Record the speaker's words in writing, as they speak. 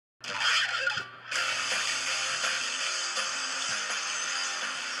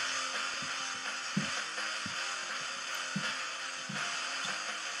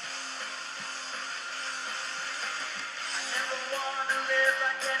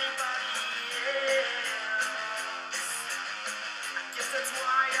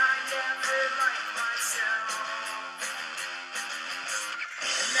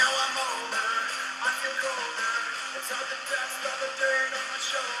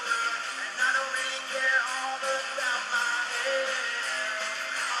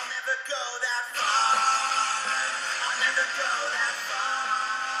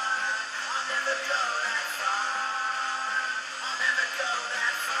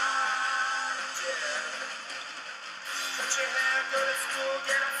your hair, go to school,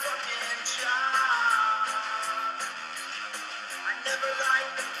 get a fucking job. I never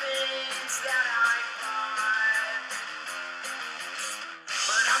liked the things that I bought.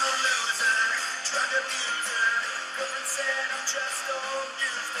 But I'm a loser, drug abuser. Girlfriend said I'm just old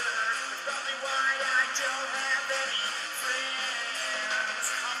user. That's probably why I don't have any friends.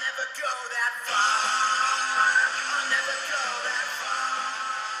 I'll never go that far. I'll never go that far.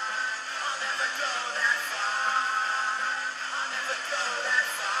 I'll never go that far. I'll never go that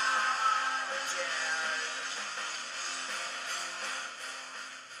far again.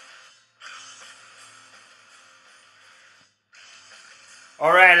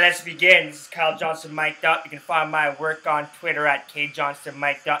 All right, let's begin. This is Kyle Johnston mic'd up. You can find my work on Twitter at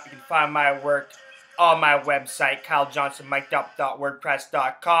kjohnstonmic'd up. You can find my work on my website,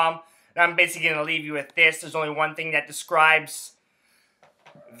 kylejohnstonmic'dup.wordpress.com. And I'm basically going to leave you with this. There's only one thing that describes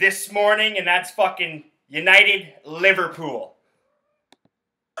this morning, and that's fucking United Liverpool.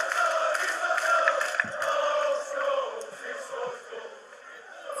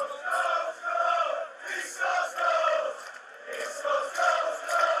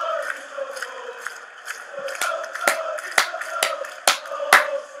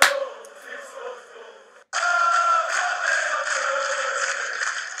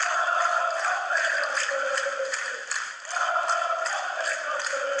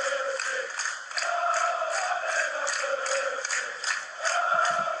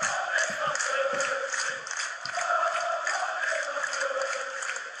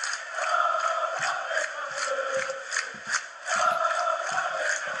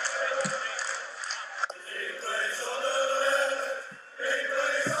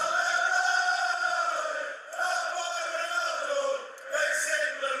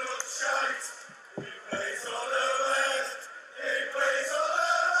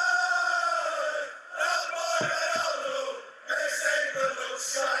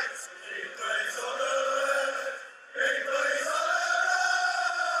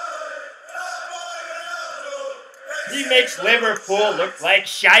 He makes Liverpool look like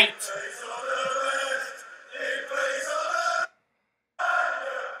shite.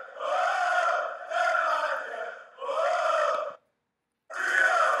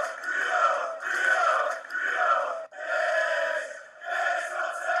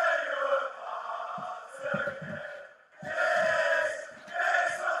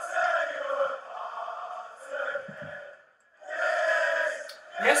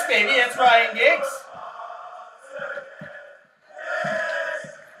 Yes, baby, that's Ryan Giggs.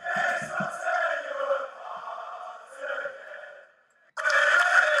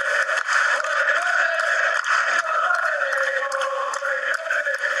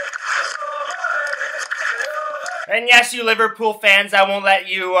 And yes, you Liverpool fans, I won't let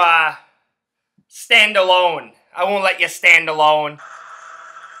you stand alone. I won't let you stand alone.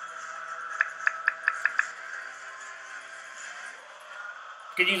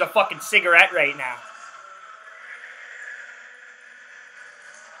 Could use a fucking cigarette right now.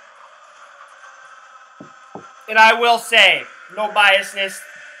 And I will say, no biasness,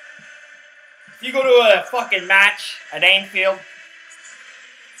 if you go to a fucking match at Anfield,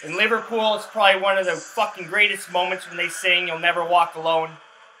 in Liverpool, it's probably one of the fucking greatest moments when they sing "You'll Never Walk Alone"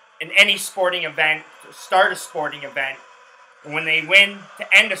 in any sporting event, to start a sporting event. And when they win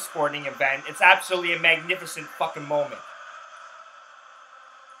to end a sporting event, it's absolutely a magnificent fucking moment.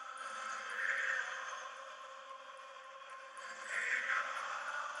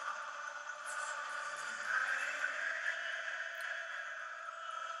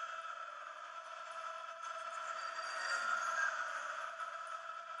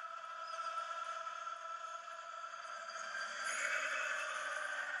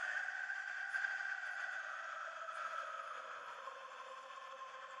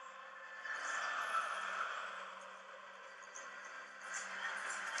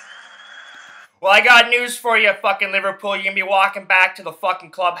 Well, I got news for you, fucking Liverpool. You're going to be walking back to the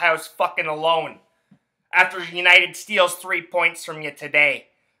fucking clubhouse fucking alone after United steals 3 points from you today.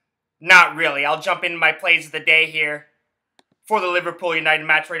 Not really. I'll jump into my plays of the day here for the Liverpool United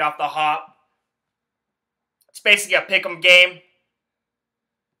match right off the hop. It's basically a pick'em game.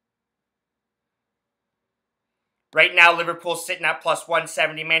 Right now, Liverpool's sitting at plus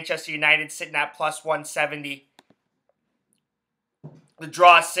 170. Manchester United sitting at plus 170. The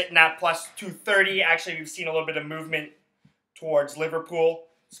draw is sitting at plus 230. Actually, we've seen a little bit of movement towards Liverpool.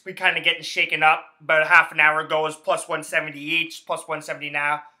 So we kind of getting shaken up. About a half an hour ago, it was plus 170 each. Plus 170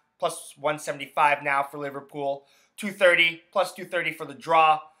 now. Plus 175 now for Liverpool. 230. Plus 230 for the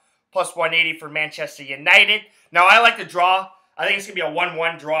draw. Plus 180 for Manchester United. Now, I like the draw. I think it's going to be a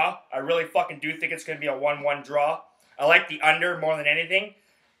 1-1 draw. I really fucking do think it's going to be a 1-1 draw. I like the under more than anything.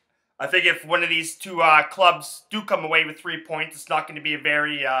 I think if one of these two clubs do come away with 3 points, it's not going to be a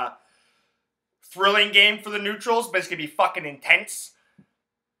very thrilling game for the neutrals, but it's going to be fucking intense.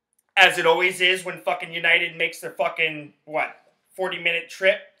 As it always is when fucking United makes their fucking, 40-minute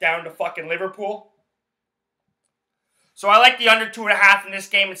trip down to fucking Liverpool. So I like the under 2.5 in this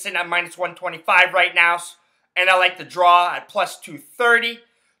game. It's sitting at minus 125 right now. And I like the draw at plus 230.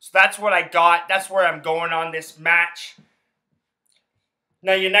 So that's what I got. That's where I'm going on this match.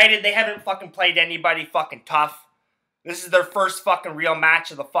 Now, United, they haven't fucking played anybody fucking tough. This is their first fucking real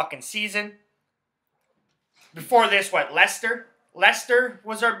match of the fucking season. Before this, Leicester? Leicester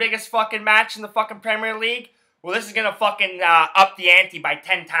was our biggest fucking match in the fucking Premier League. Well, this is going to fucking up the ante by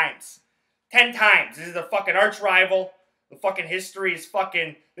 10 times. 10 times. This is the fucking arch rival. The fucking history is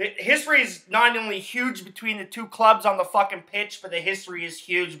fucking... The history is not only huge between the two clubs on the fucking pitch, but the history is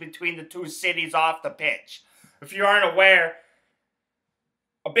huge between the two cities off the pitch. If you aren't aware,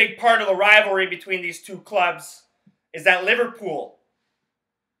 a big part of the rivalry between these two clubs is that Liverpool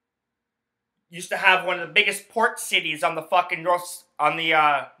used to have one of the biggest port cities on the fucking north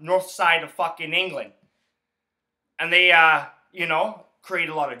side of fucking England. And they,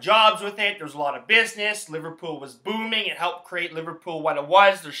 created a lot of jobs with it. There's a lot of business. Liverpool was booming. It helped create Liverpool what it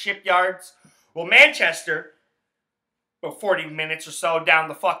was, their shipyards. Well, Manchester, about 40 minutes or so down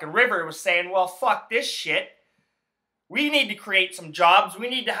the fucking river, was saying, well, fuck this shit. We need to create some jobs. We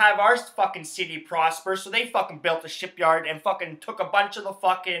need to have our fucking city prosper. So they fucking built a shipyard and fucking took a bunch of the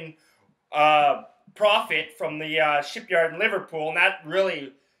fucking profit from the shipyard in Liverpool. And that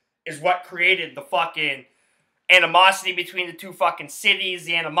really is what created the fucking animosity between the two fucking cities,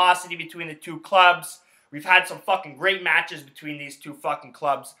 the animosity between the two clubs. We've had some fucking great matches between these two fucking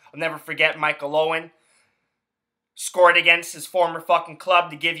clubs. I'll never forget Michael Owen scored against his former fucking club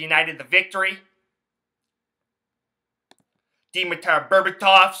to give United the victory. Dimitar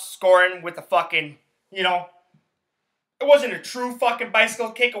Berbatov scoring with a fucking, it wasn't a true fucking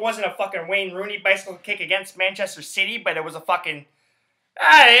bicycle kick. It wasn't a fucking Wayne Rooney bicycle kick against Manchester City, but it was a fucking...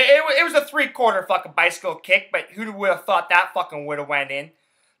 it was a 3/4 fucking bicycle kick, but who would have thought that fucking would have went in?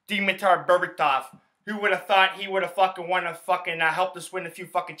 Dimitar Berbatov. Who would have thought he would have fucking won a fucking, helped us win a few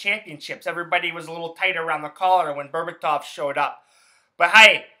fucking championships? Everybody was a little tight around the collar when Berbatov showed up. But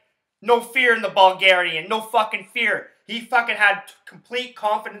hey, no fear in the Bulgarian. No fucking fear. He fucking had complete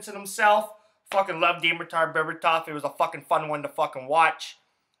confidence in himself. Fucking loved Dimitar Berbatov. It was a fucking fun one to fucking watch.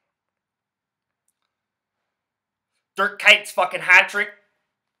 Dirk Kuyt's fucking hat-trick.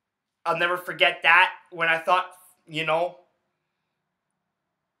 I'll never forget that. When I thought,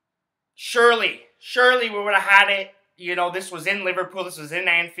 surely we would have had it. This was in Liverpool. This was in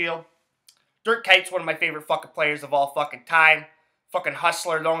Anfield. Dirk Kuyt's one of my favorite fucking players of all fucking time. Fucking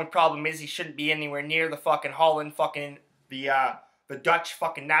hustler. The only problem is he shouldn't be anywhere near the fucking Holland fucking, the Dutch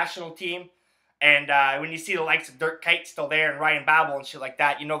fucking national team. And when you see the likes of Dirk Kuyt still there and Ryan Babel and shit like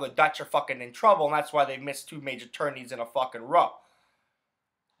that, the Dutch are fucking in trouble. And that's why they've missed 2 major tourneys in a fucking row.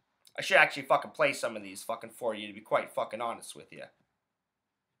 I should actually fucking play some of these fucking for you, to be quite fucking honest with you.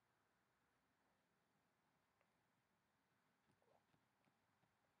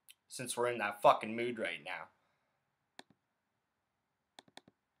 Since we're in that fucking mood right now.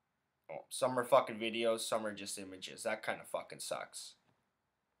 Oh, some are fucking videos, some are just images. That kind of fucking sucks.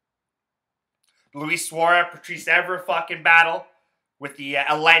 Luis Suarez, Patrice Evra fucking battle with the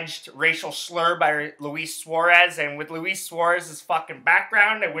alleged racial slur by Luis Suarez. And with Luis Suarez's fucking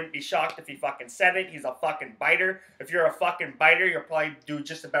background, I wouldn't be shocked if he fucking said it. He's a fucking biter. If you're a fucking biter, you'll probably do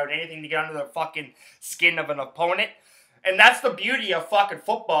just about anything to get under the fucking skin of an opponent. And that's the beauty of fucking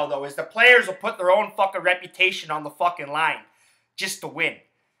football, though, is the players will put their own fucking reputation on the fucking line just to win.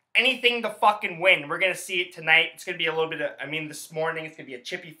 Anything to fucking win. We're going to see it tonight. It's going to be a little bit of, this morning, it's going to be a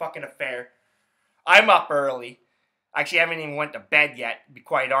chippy fucking affair. I'm up early. Actually, I haven't even went to bed yet, to be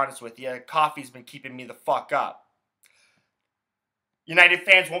quite honest with you. Coffee's been keeping me the fuck up. United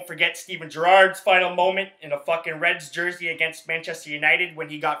fans won't forget Steven Gerrard's final moment in a fucking Reds jersey against Manchester United when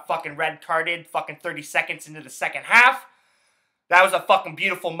he got fucking red carded fucking 30 seconds into the second half. That was a fucking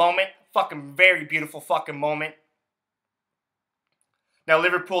beautiful moment. Fucking very beautiful fucking moment. Now,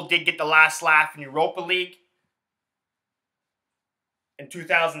 Liverpool did get the last laugh in Europa League in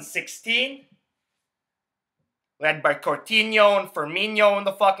 2016. Led by Coutinho and Firmino and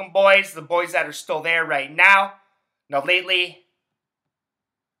the fucking boys. The boys that are still there right now. Now, lately,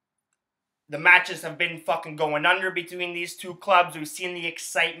 the matches have been fucking going under between these two clubs. We've seen the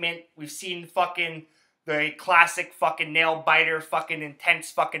excitement. We've seen fucking the classic fucking nail-biter, fucking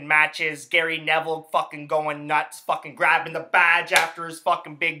intense fucking matches. Gary Neville fucking going nuts, fucking grabbing the badge after his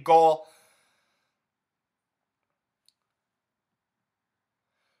fucking big goal.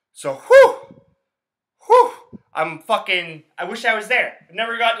 So, I wish I was there. I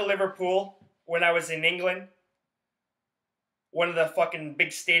never got to Liverpool when I was in England. One of the fucking big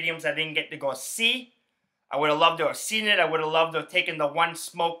stadiums I didn't get to go see. I would have loved to have seen it. I would have loved to have taken the one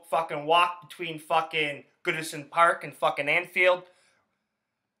smoke fucking walk between fucking Goodison Park and fucking Anfield.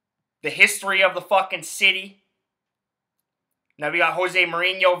 The history of the fucking city. Now we got Jose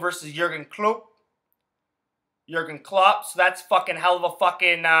Mourinho versus Jurgen Klopp. So that's fucking hell of a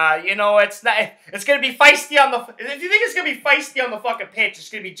fucking, it's gonna be feisty on the, if you think it's gonna be feisty on the fucking pitch, it's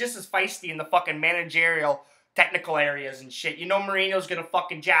gonna be just as feisty in the fucking managerial technical areas and shit. You know Mourinho's gonna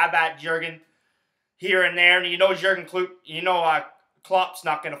fucking jab at Jurgen here and there, and you know Jurgen Klopp, Klopp's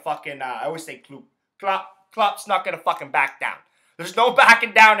not gonna fucking, I always say Klopp's not gonna fucking back down. There's no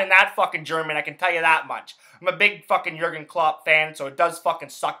backing down in that fucking German, I can tell you that much. I'm a big fucking Jurgen Klopp fan, so it does fucking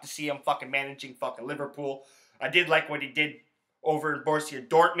suck to see him fucking managing fucking Liverpool. I did like what he did over in Borussia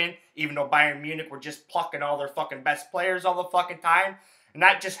Dortmund, even though Bayern Munich were just plucking all their fucking best players all the fucking time. And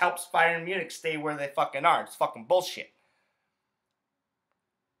that just helps Bayern Munich stay where they fucking are. It's fucking bullshit.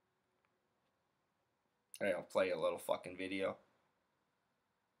 Alright, I'll play a little fucking video.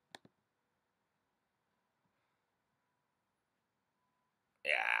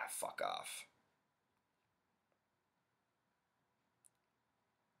 Yeah, fuck off.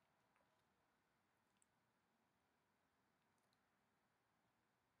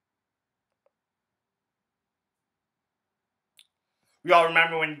 We all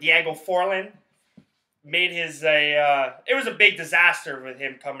remember when Diego Forlan made his, it was a big disaster with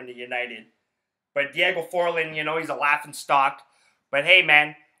him coming to United. But Diego Forlan, he's a laughing stock. But hey,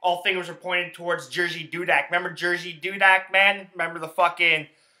 man, all fingers are pointing towards Jerzy Dudek. Remember Jerzy Dudek, man? Remember the fucking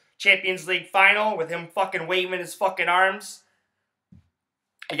Champions League final with him fucking waving his fucking arms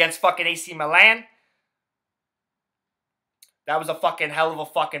against fucking AC Milan? That was a fucking hell of a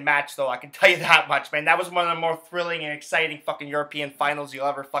fucking match, though. I can tell you that much, man. That was one of the more thrilling and exciting fucking European finals you'll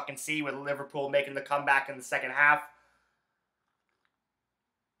ever fucking see, with Liverpool making the comeback in the second half.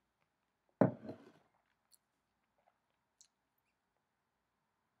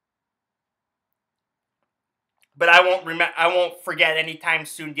 But I won't forget anytime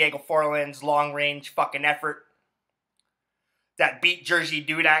soon Diego Forlan's long-range fucking effort that beat Jerzy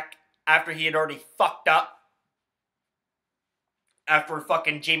Dudek after he had already fucked up. After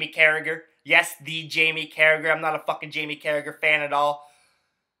fucking Jamie Carragher. Yes, the Jamie Carragher. I'm not a fucking Jamie Carragher fan at all.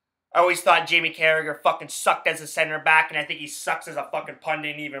 I always thought Jamie Carragher fucking sucked as a center back, and I think he sucks as a fucking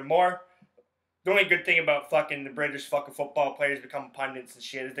pundit even more. The only good thing about fucking the British fucking football players becoming pundits and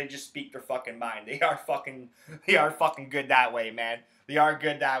shit is they just speak their fucking mind. They are fucking good that way, man. They are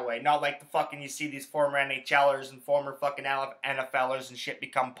good that way. Not like the fucking, you see these former NHLers and former fucking NFLers and shit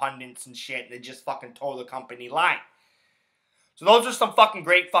become pundits and shit, and they just fucking toe the company line. So those are some fucking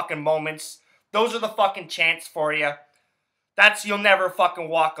great fucking moments. Those are the fucking chants for you. That's, you'll never fucking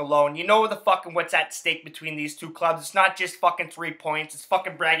walk alone. You know the fucking what's at stake between these two clubs. It's not just fucking 3 points. It's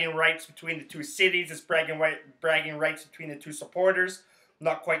fucking bragging rights between the two cities. It's bragging rights between the two supporters. I'm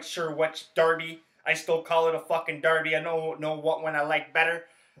not quite sure which derby. I still call it a fucking derby. I know what one I like better.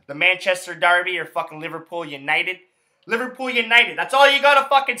 The Manchester Derby or fucking Liverpool United. Liverpool United. That's all you gotta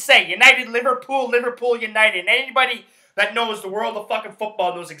fucking say. United, Liverpool United. And anybody that knows the world of fucking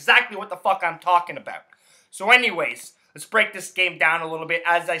football knows exactly what the fuck I'm talking about. So anyways, let's break this game down a little bit.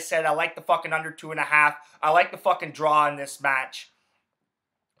 As I said, I like the fucking under 2.5. I like the fucking draw in this match.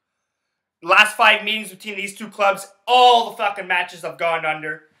 Last 5 meetings between these two clubs, all the fucking matches have gone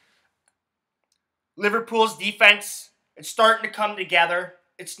under. Liverpool's defense, it's starting to come together.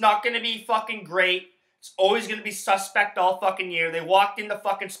 It's not going to be fucking great. It's always going to be suspect all fucking year. They walked into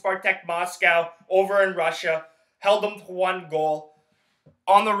fucking Spartak Moscow over in Russia. Held them to 1 goal.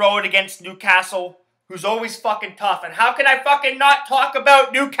 On the road against Newcastle, who's always fucking tough. And how can I fucking not talk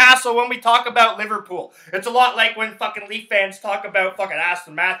about Newcastle when we talk about Liverpool? It's a lot like when fucking Leaf fans talk about fucking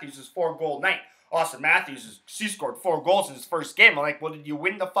Austin Matthews' 4-goal night. Austin Matthews, he scored 4 goals in his first game. I'm like, well, did you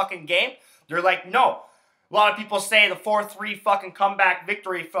win the fucking game? They're like, no. A lot of people say the 4-3 fucking comeback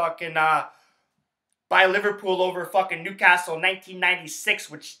victory fucking by Liverpool over fucking Newcastle in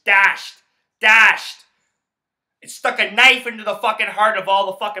 1996, which dashed. It stuck a knife into the fucking heart of all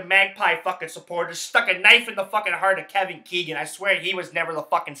the fucking Magpie fucking supporters. Stuck a knife in the fucking heart of Kevin Keegan. I swear he was never the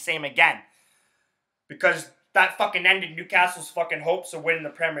fucking same again. Because that fucking ended Newcastle's fucking hopes of winning the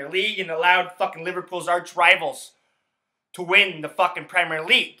Premier League and allowed fucking Liverpool's arch rivals to win the fucking Premier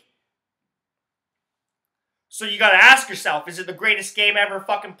League. So you gotta ask yourself, is it the greatest game ever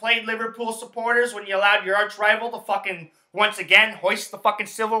fucking played, Liverpool supporters, when you allowed your arch rival to fucking once again hoist the fucking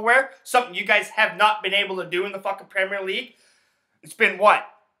silverware? Something you guys have not been able to do in the fucking Premier League. It's been what?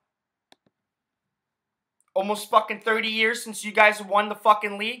 Almost fucking 30 years since you guys won the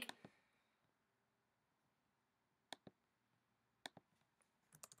fucking league.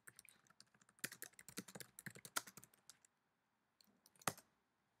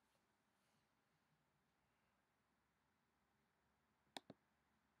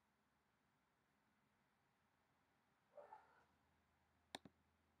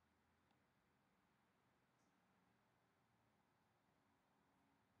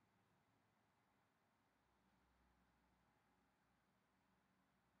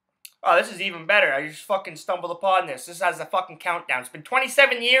 Oh, this is even better. I just fucking stumbled upon this. This has a fucking countdown. It's been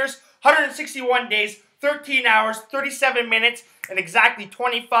 27 years, 161 days, 13 hours, 37 minutes, and exactly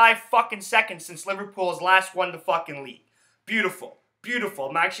 25 fucking seconds since Liverpool has last won the fucking league. Beautiful. Beautiful.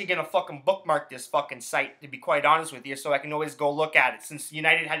 I'm actually gonna fucking bookmark this fucking site, to be quite honest with you, so I can always go look at it, since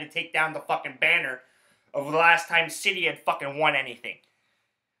United had to take down the fucking banner of the last time City had fucking won anything.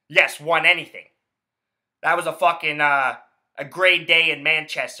 Yes, won anything. That was a fucking, a great day in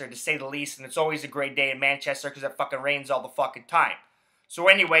Manchester, to say the least, and it's always a great day in Manchester because it fucking rains all the fucking time. So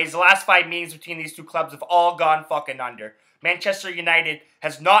anyways, the last 5 meetings between these two clubs have all gone fucking under. Manchester United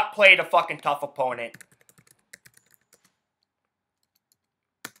has not played a fucking tough opponent.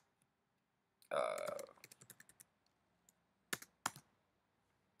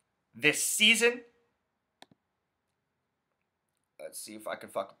 This season. Let's see if I can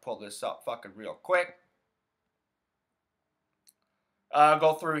fucking pull this up fucking real quick. I'll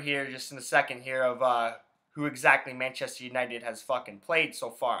go through here just in a second here of who exactly Manchester United has fucking played so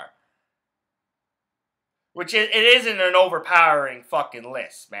far. Which it isn't an overpowering fucking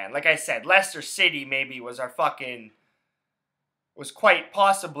list, man. Like I said, Leicester City maybe was quite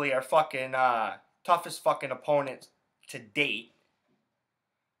possibly our fucking toughest fucking opponent to date.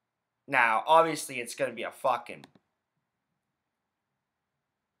 Now, obviously it's going to be a fucking...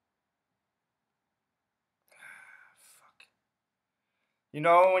 You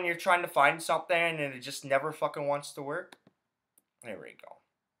know, when you're trying to find something and it just never fucking wants to work? There we go.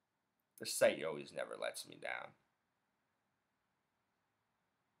 The site always never lets me down.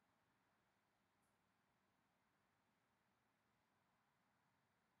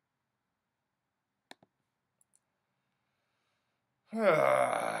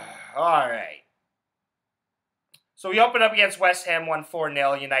 Alright. So we opened up against West Ham, won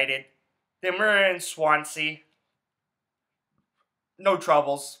 4-0 United. Then we're in Swansea. No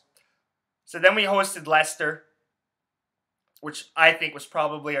troubles. So then we hosted Leicester, which I think was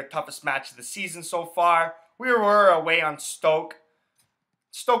probably our toughest match of the season so far. We were away on Stoke.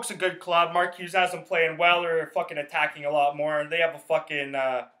 Stoke's a good club. Mark Hughes has them playing well. They're fucking attacking a lot more. They have a fucking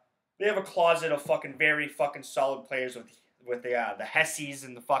they have a closet of fucking very fucking solid players with the Hessies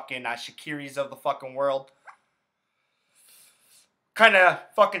and the fucking Shakiris of the fucking world. Kind of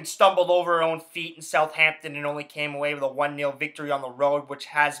fucking stumbled over our own feet in Southampton and only came away with a 1-0 victory on the road, which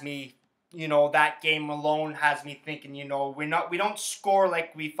has me, you know, that game alone has me thinking, you know, we don't score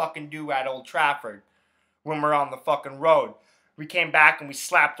like we fucking do at Old Trafford when we're on the fucking road. We came back and we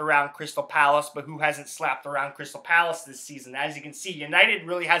slapped around Crystal Palace, but who hasn't slapped around Crystal Palace this season? As you can see, United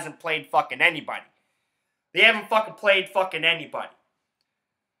really hasn't played fucking anybody. They haven't fucking played fucking anybody.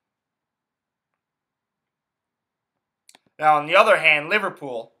 Now, on the other hand,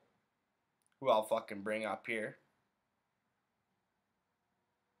 Liverpool, who I'll fucking bring up here.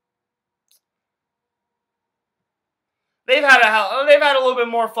 They've had a little bit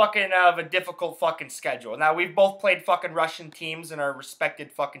more fucking of a difficult fucking schedule. Now, we've both played fucking Russian teams in our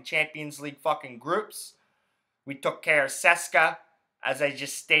respected fucking Champions League fucking groups. We took care of CSKA. As I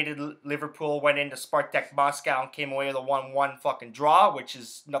just stated, Liverpool went into Spartak Moscow and came away with a 1-1 fucking draw, which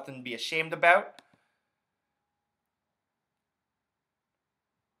is nothing to be ashamed about.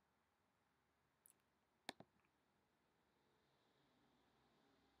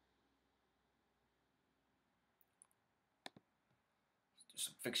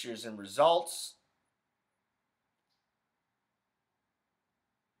 Some fixtures and results.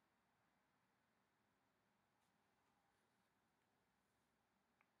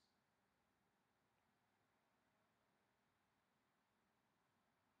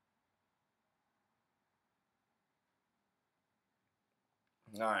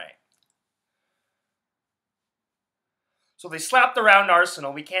 All right. So they slapped around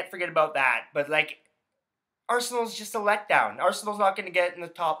Arsenal. We can't forget about that. But, like, Arsenal's just a letdown. Arsenal's not going to get in the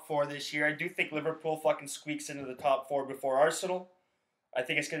top 4 this year. I do think Liverpool fucking squeaks into the top 4 before Arsenal. I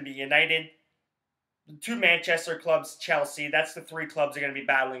think it's going to be United. The 2 Manchester clubs, Chelsea. That's the 3 clubs that are going to be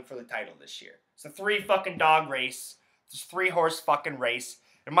battling for the title this year. It's a 3 fucking dog race. It's a 3 horse fucking race.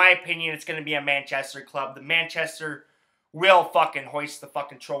 In my opinion, it's going to be a Manchester club. The Manchester will fucking hoist the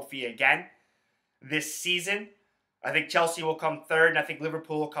fucking trophy again. this season. I think Chelsea will come third, and I think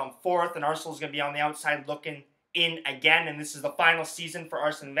Liverpool will come fourth, and Arsenal's going to be on the outside looking in again, and this is the final season for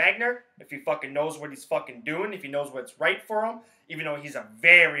Arsene Wenger, if he fucking knows what he's fucking doing, if he knows what's right for him, even though he's a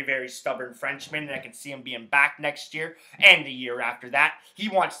very, very stubborn Frenchman, and I can see him being back next year, and the year after that. He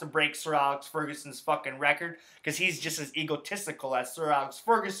wants to break Sir Alex Ferguson's fucking record, because he's just as egotistical as Sir Alex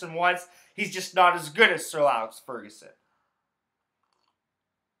Ferguson was. He's just not as good as Sir Alex Ferguson.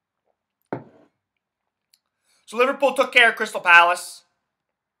 So Liverpool took care of Crystal Palace.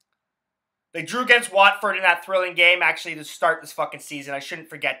 They drew against Watford in that thrilling game, actually, to start this fucking season. I shouldn't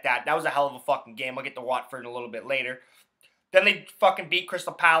forget that. That was a hell of a fucking game. I'll get to Watford a little bit later. Then they fucking beat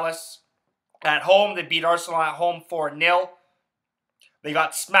Crystal Palace at home. They beat Arsenal at home 4-0. They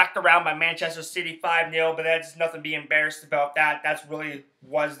got smacked around by Manchester City 5-0, but that's nothing to be embarrassed about that. That's really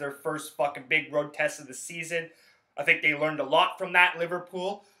was their first fucking big road test of the season. I think they learned a lot from that,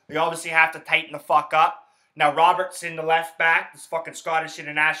 Liverpool. They obviously have to tighten the fuck up. Now, Robertson, the left back, this fucking Scottish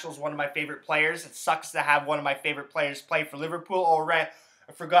international, is one of my favorite players. It sucks to have one of my favorite players play for Liverpool. I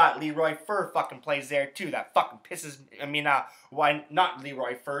forgot, Leroy Fer fucking plays there, too. That fucking pisses me. Not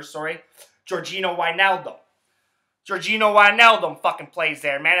Leroy Fer, sorry. Georgino Wijnaldum. Georgino Wijnaldum fucking plays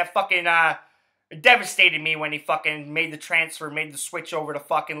there, man. It fucking it devastated me when he fucking made the transfer, made the switch over to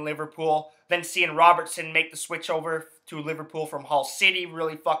fucking Liverpool. Then seeing Robertson make the switch over to Liverpool from Hull City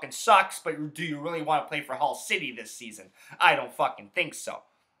really fucking sucks, but do you really want to play for Hull City this season? I don't fucking think so.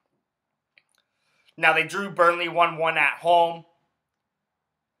 Now, they drew Burnley 1-1 at home.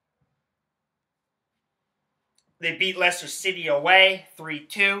 They beat Leicester City away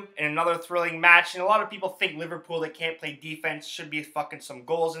 3-2 in another thrilling match. And a lot of people think Liverpool, that can't play defense, should be fucking some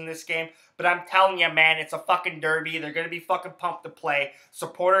goals in this game. But I'm telling you, man, it's a fucking derby. They're going to be fucking pumped to play.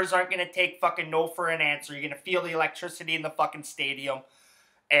 Supporters aren't going to take fucking no for an answer. You're going to feel the electricity in the fucking stadium.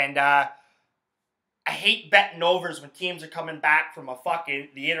 And I hate betting overs when teams are coming back from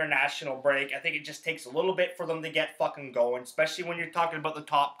the international break. I think it just takes a little bit for them to get fucking going, especially when you're talking about the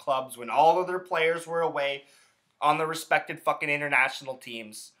top clubs, when all of their players were away on the respected fucking international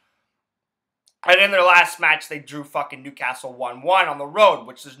teams. And in their last match, they drew fucking Newcastle 1-1 on the road,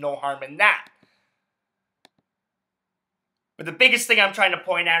 which there's no harm in that. But the biggest thing I'm trying to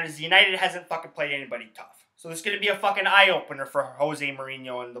point out is United hasn't fucking played anybody tough. So this is going to be a fucking eye-opener for Jose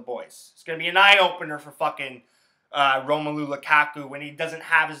Mourinho and the boys. It's going to be an eye-opener for fucking Romelu Lukaku when he doesn't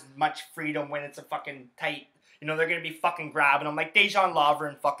have as much freedom, when it's a fucking tight. You know, they're going to be fucking grabbing him like Dejan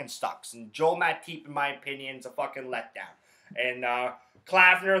Lovren fucking sucks. And Joel Matip, in my opinion, is a fucking letdown. And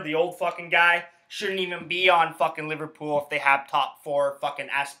Klaavner, the old fucking guy, shouldn't even be on fucking Liverpool if they have top 4 fucking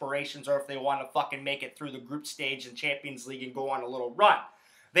aspirations, or if they want to fucking make it through the group stage in Champions League and go on a little run.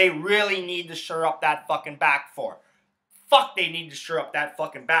 They really need to shore up that fucking back 4. Fuck, they need to shore up that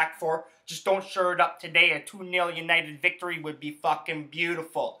fucking back 4. Just don't shore it up today. A 2-0 United victory would be fucking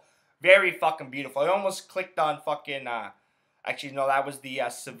beautiful. Very fucking beautiful. I almost clicked on fucking, actually, no, that was the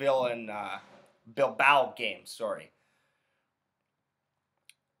Seville and Bilbao game, sorry.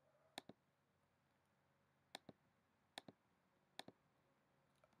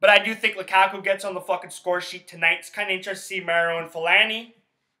 But I do think Lukaku gets on the fucking score sheet tonight. It's kind of interesting to see Marouane Fellaini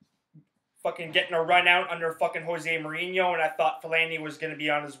fucking getting a run out under fucking Jose Mourinho, and I thought Fellaini was going to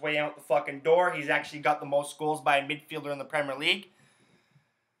be on his way out the fucking door. He's actually got the most goals by a midfielder in the Premier League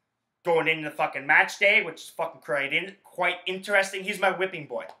going into the fucking match day, which is fucking quite interesting. He's my whipping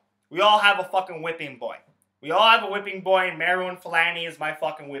boy. We all have a fucking whipping boy. We all have a whipping boy, and Marouane Fellaini is my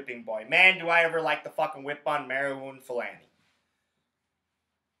fucking whipping boy. Man, do I ever like the fucking whip on Marouane Fellaini.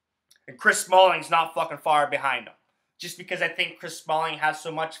 And Chris Smalling's not fucking far behind him. Just because I think Chris Smalling has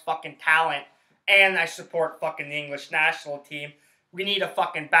so much fucking talent, and I support fucking the English national team, we need a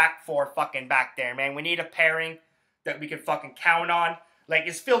fucking back 4 fucking back there, man. We need a pairing that we can fucking count on. Like,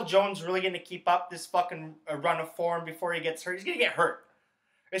 is Phil Jones really going to keep up this fucking run of form before he gets hurt? He's going to get hurt.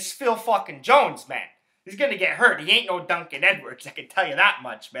 It's Phil fucking Jones, man. He's going to get hurt. He ain't no Duncan Edwards, I can tell you that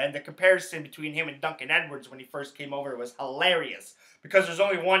much, man. The comparison between him and Duncan Edwards when he first came over was hilarious. Because there's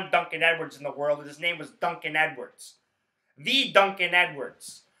only one Duncan Edwards in the world, and his name was Duncan Edwards. The Duncan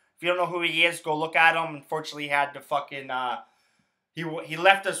Edwards. If you don't know who he is, go look at him. Unfortunately, he had to fucking, he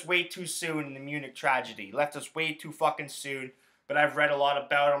left us way too soon in the Munich tragedy. He left us way too fucking soon. But I've read a lot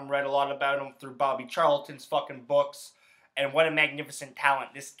about him, through Bobby Charlton's fucking books. And what a magnificent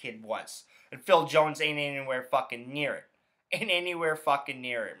talent this kid was. And Phil Jones ain't anywhere fucking near it. Ain't anywhere fucking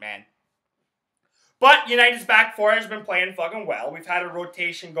near it, man. But United's back 4 has been playing fucking well. We've had a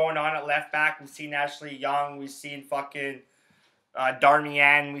rotation going on at left back. We've seen Ashley Young. We've seen fucking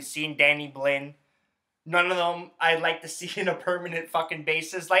Darmian. We've seen Danny Blinn. None of them I'd like to see in a permanent fucking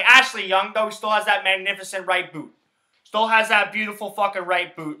basis. Like Ashley Young, though, still has that magnificent right boot. Still has that beautiful fucking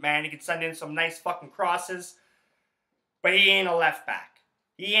right boot, man. He can send in some nice fucking crosses. But he ain't a left back.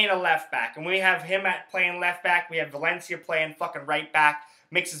 He ain't a left back. And when we have him playing left back, we have Valencia playing fucking right back.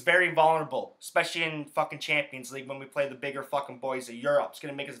 Makes us very vulnerable, especially in fucking Champions League when we play the bigger fucking boys of Europe. It's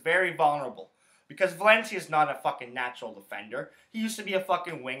going to make us very vulnerable. Because Valencia's not a fucking natural defender. He used to be a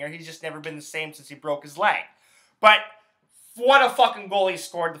fucking winger. He's just never been the same since he broke his leg. But what a fucking goal he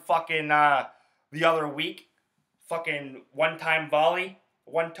scored the other week. Fucking one-time volley.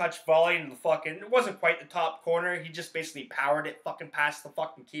 One-touch volley in the fucking... It wasn't quite the top corner. He just basically powered it fucking past the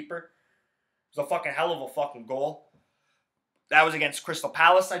fucking keeper. It was a fucking hell of a fucking goal. That was against Crystal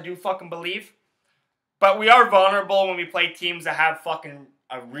Palace, I do fucking believe. But we are vulnerable when we play teams that have fucking...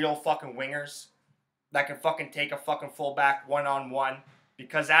 real fucking wingers. That can fucking take a fucking fullback one-on-one.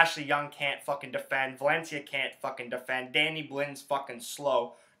 Because Ashley Young can't fucking defend. Valencia can't fucking defend. Danny Blynn's fucking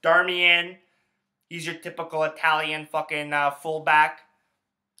slow. Darmian, he's your typical Italian fucking fullback.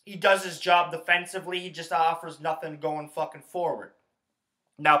 He does his job defensively. He just offers nothing going fucking forward.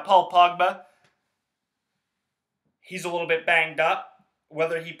 Now, Paul Pogba, he's a little bit banged up.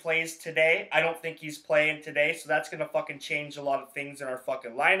 Whether he plays today, I don't think he's playing today. So that's going to fucking change a lot of things in our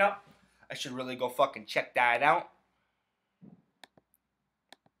fucking lineup. I should really go fucking check that out.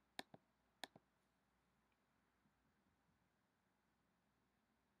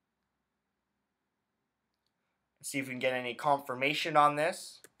 See if we can get any confirmation on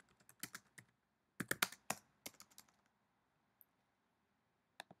this.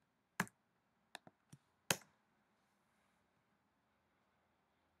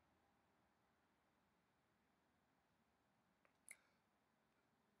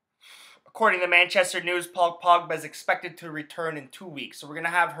 According to Manchester News, Paul Pogba is expected to return in 2 weeks. So we're going to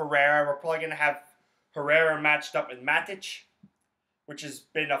have Herrera. We're probably going to have Herrera matched up with Matic, which has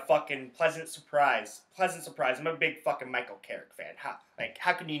been a fucking pleasant surprise. Pleasant surprise. I'm a big fucking Michael Carrick fan.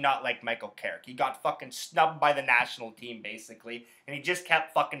 How can you not like Michael Carrick? He got fucking snubbed by the national team, basically, and he just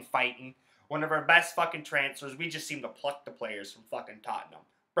kept fucking fighting. One of our best fucking transfers. We just seem to pluck the players from fucking Tottenham.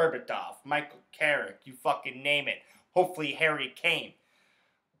 Berbatov, Michael Carrick, you fucking name it. Hopefully Harry Kane.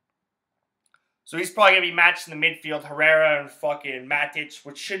 So he's probably going to be matched in the midfield, Herrera and fucking Matic,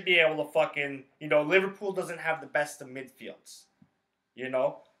 which should be able to fucking, Liverpool doesn't have the best of midfields.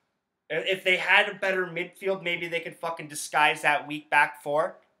 If they had a better midfield, maybe they could fucking disguise that weak back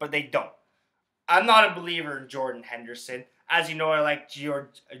four, but they don't. I'm not a believer in Jordan Henderson. As you know, I like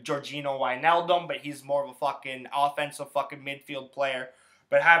Georgino Wijnaldum, but he's more of a fucking offensive fucking midfield player.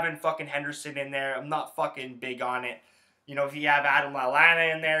 But having fucking Henderson in there, I'm not fucking big on it. If you have Adam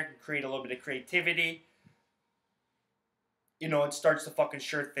Lallana in there, it can create a little bit of creativity. It starts to fucking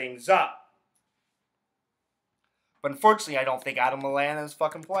sure things up. But unfortunately, I don't think Adam Lallana is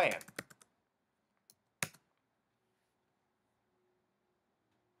fucking playing.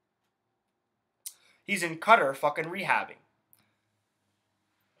 He's in Qatar fucking rehabbing.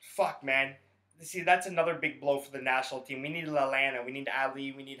 Fuck, man. See, that's another big blow for the national team. We need Lallana, we need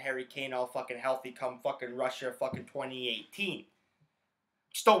Ali, we need Harry Kane all fucking healthy come fucking Russia fucking 2018.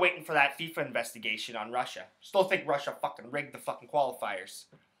 Still waiting for that FIFA investigation on Russia. Still think Russia fucking rigged the fucking qualifiers.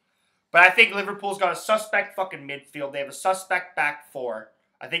 But I think Liverpool's got a suspect fucking midfield. They have a suspect back four.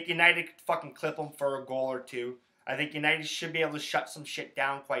 I think United could fucking clip them for a goal or two. I think United should be able to shut some shit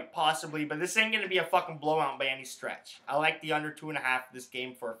down quite possibly. But this ain't going to be a fucking blowout by any stretch. I like the under 2.5 this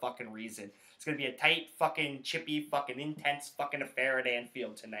game for a fucking reason. It's going to be a tight, fucking, chippy, fucking, intense fucking affair at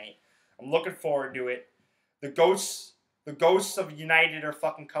Anfield tonight. I'm looking forward to it. The ghosts of United are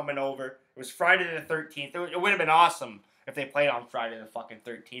fucking coming over. It was Friday the 13th. It would have been awesome if they played on Friday the fucking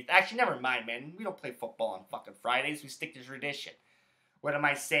 13th. Actually, never mind, man. We don't play football on fucking Fridays. We stick to tradition. What am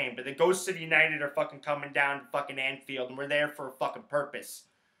I saying? But the ghosts of United are fucking coming down to fucking Anfield, and we're there for a fucking purpose.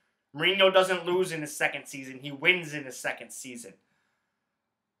 Mourinho doesn't lose in his second season. He wins in his second season.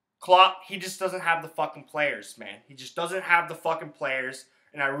 Klopp, he just doesn't have the fucking players, man. He just doesn't have the fucking players.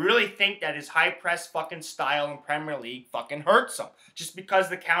 And I really think that his high press fucking style in Premier League fucking hurts him. Just because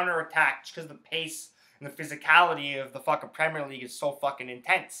the counterattack, just because the pace and the physicality of the fucking Premier League is so fucking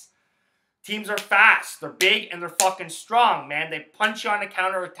intense. Teams are fast, they're big, and they're fucking strong, man. They punch you on a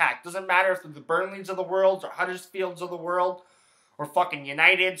counterattack. Doesn't matter if they're the Burnleys of the world, or Huddersfields of the world, or fucking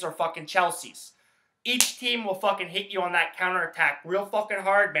Uniteds, or fucking Chelseas. Each team will fucking hit you on that counterattack real fucking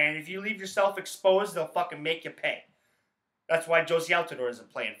hard, man. If you leave yourself exposed, they'll fucking make you pay. That's why Josie Altidore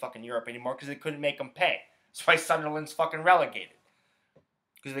isn't playing fucking Europe anymore, because they couldn't make him pay. That's why Sunderland's fucking relegated.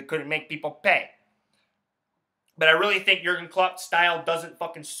 Because they couldn't make people pay. But I really think Jurgen Klopp's style doesn't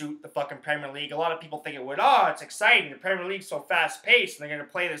fucking suit the fucking Premier League. A lot of people think it would. Oh, it's exciting. The Premier League's so fast-paced, and they're going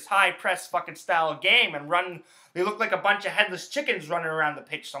to play this high-press fucking style game and run. They look like a bunch of headless chickens running around the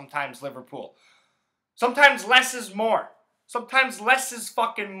pitch sometimes, Liverpool. Sometimes less is more. Sometimes less is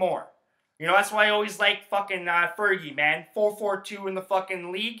fucking more. You know, that's why I always like fucking Fergie, man. 4-4-2 in the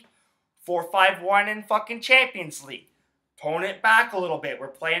fucking league. 4-5-1 in fucking Champions League. Tone it back a little bit. We're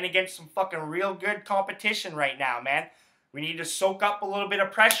playing against some fucking real good competition right now, man. We need to soak up a little bit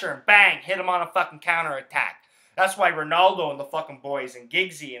of pressure and bang, hit them on a fucking counter-attack. That's why Ronaldo and the fucking boys and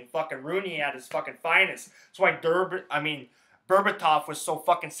Giggsy and fucking Rooney at his fucking finest. That's why Berbatov was so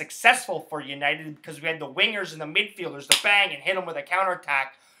fucking successful for United, because we had the wingers and the midfielders to bang and hit them with a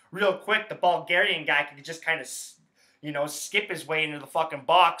counter-attack real quick. The Bulgarian guy could just kind of, you know, skip his way into the fucking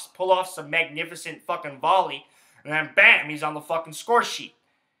box, pull off some magnificent fucking volley, and then bam, he's on the fucking score sheet.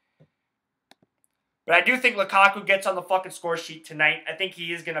 But I do think Lukaku gets on the fucking score sheet tonight. I think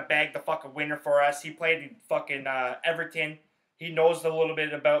he is going to bag the fucking winner for us. He played in fucking Everton. He knows a little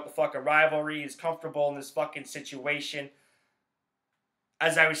bit about the fucking rivalry. He's comfortable in this fucking situation.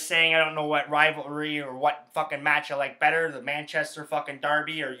 As I was saying, I don't know what rivalry or what fucking match I like better. The Manchester fucking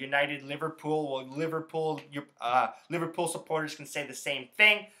derby or United Liverpool. Well, Liverpool supporters can say the same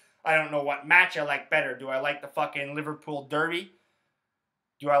thing. I don't know what match I like better. Do I like the fucking Liverpool derby?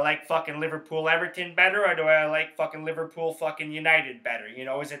 Do I like fucking Liverpool Everton better, or do I like fucking Liverpool fucking United better? You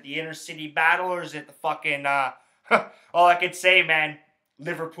know, is it the inner city battle, or is it the fucking, all I could say, man,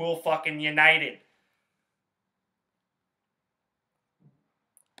 Liverpool fucking United.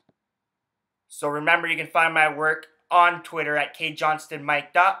 So remember, you can find my work on Twitter at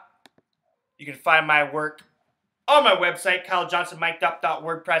kjohnstonmikedup. You can find my work on my website,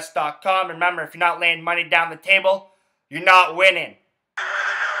 kylejohnstonmikedup.wordpress.com. Remember, if you're not laying money down the table, you're not winning.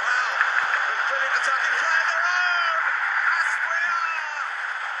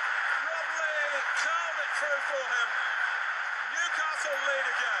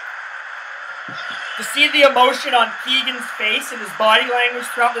 To see the emotion on Keegan's face and his body language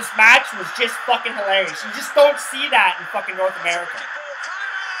throughout this match was just fucking hilarious. You just don't see that in fucking North America.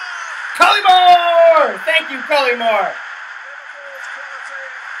 Cullymore! Thank you, Cullymore.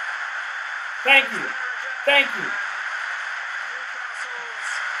 Thank you. Thank you.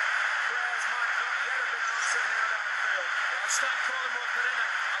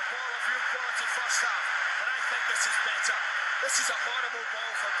 This is a horrible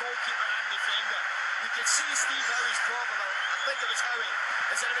ball for goalkeeper and defender. You can see Steve Howie's problem. I think it was Howie.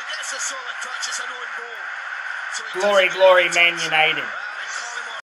 Is that if he gets a solid touch, it's an own goal. So glory, glory, Man United.